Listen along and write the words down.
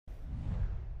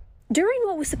During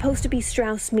what was supposed to be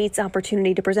Strauss Meats'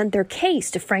 opportunity to present their case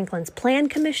to Franklin's Plan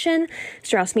Commission,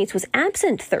 Strauss Meats was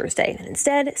absent Thursday and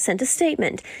instead sent a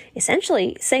statement,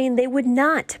 essentially saying they would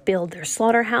not build their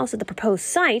slaughterhouse at the proposed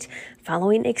site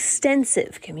following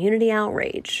extensive community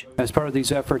outrage. As part of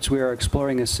these efforts, we are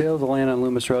exploring a sale of the land on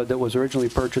Loomis Road that was originally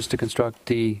purchased to construct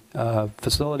the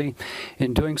facility.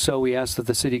 In doing so, we ask that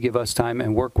the city give us time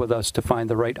and work with us to find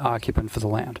the right occupant for the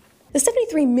land. The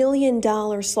 $73 million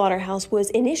slaughterhouse was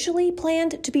initially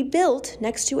planned to be built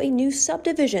next to a new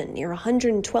subdivision near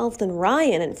 112th and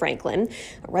Ryan in Franklin,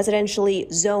 a residentially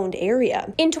zoned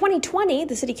area. In 2020,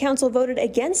 the city council voted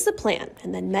against the plan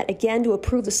and then met again to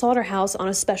approve the slaughterhouse on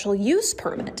a special use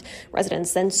permit.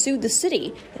 Residents then sued the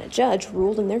city, and a judge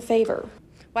ruled in their favor.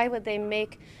 Why would they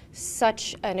make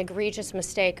such an egregious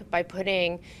mistake by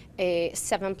putting a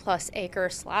 7+ acre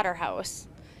slaughterhouse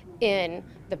in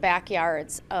the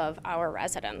backyards of our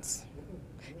residents?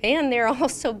 And they're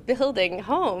also building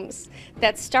homes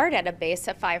that start at a base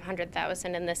of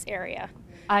 $500,000 in this area.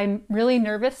 I'm really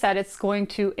nervous that it's going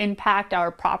to impact our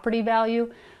property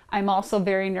value. I'm also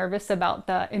very nervous about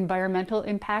the environmental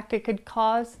impact it could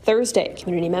cause. Thursday,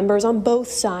 community members on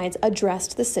both sides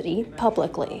addressed the city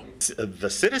publicly. The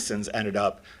citizens ended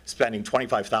up spending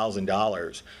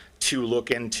 $25,000 to look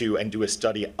into and do a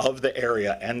study of the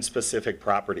area and specific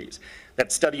properties.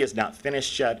 That study is not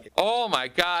finished yet. Oh my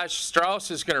gosh,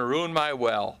 Strauss is going to ruin my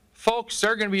well. Folks,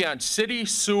 they're going to be on city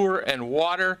sewer and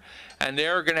water, and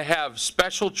they're going to have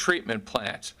special treatment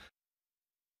plants.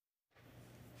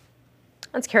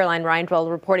 That's Caroline Rindwell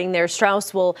reporting there.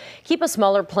 Strauss will keep a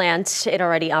smaller plant. It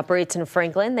already operates in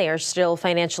Franklin. They are still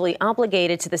financially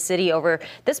obligated to the city over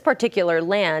this particular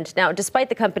land. Now, despite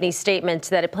the company's statement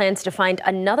that it plans to find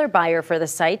another buyer for the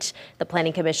site, the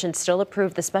Planning Commission still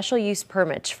approved the special use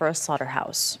permit for a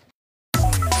slaughterhouse.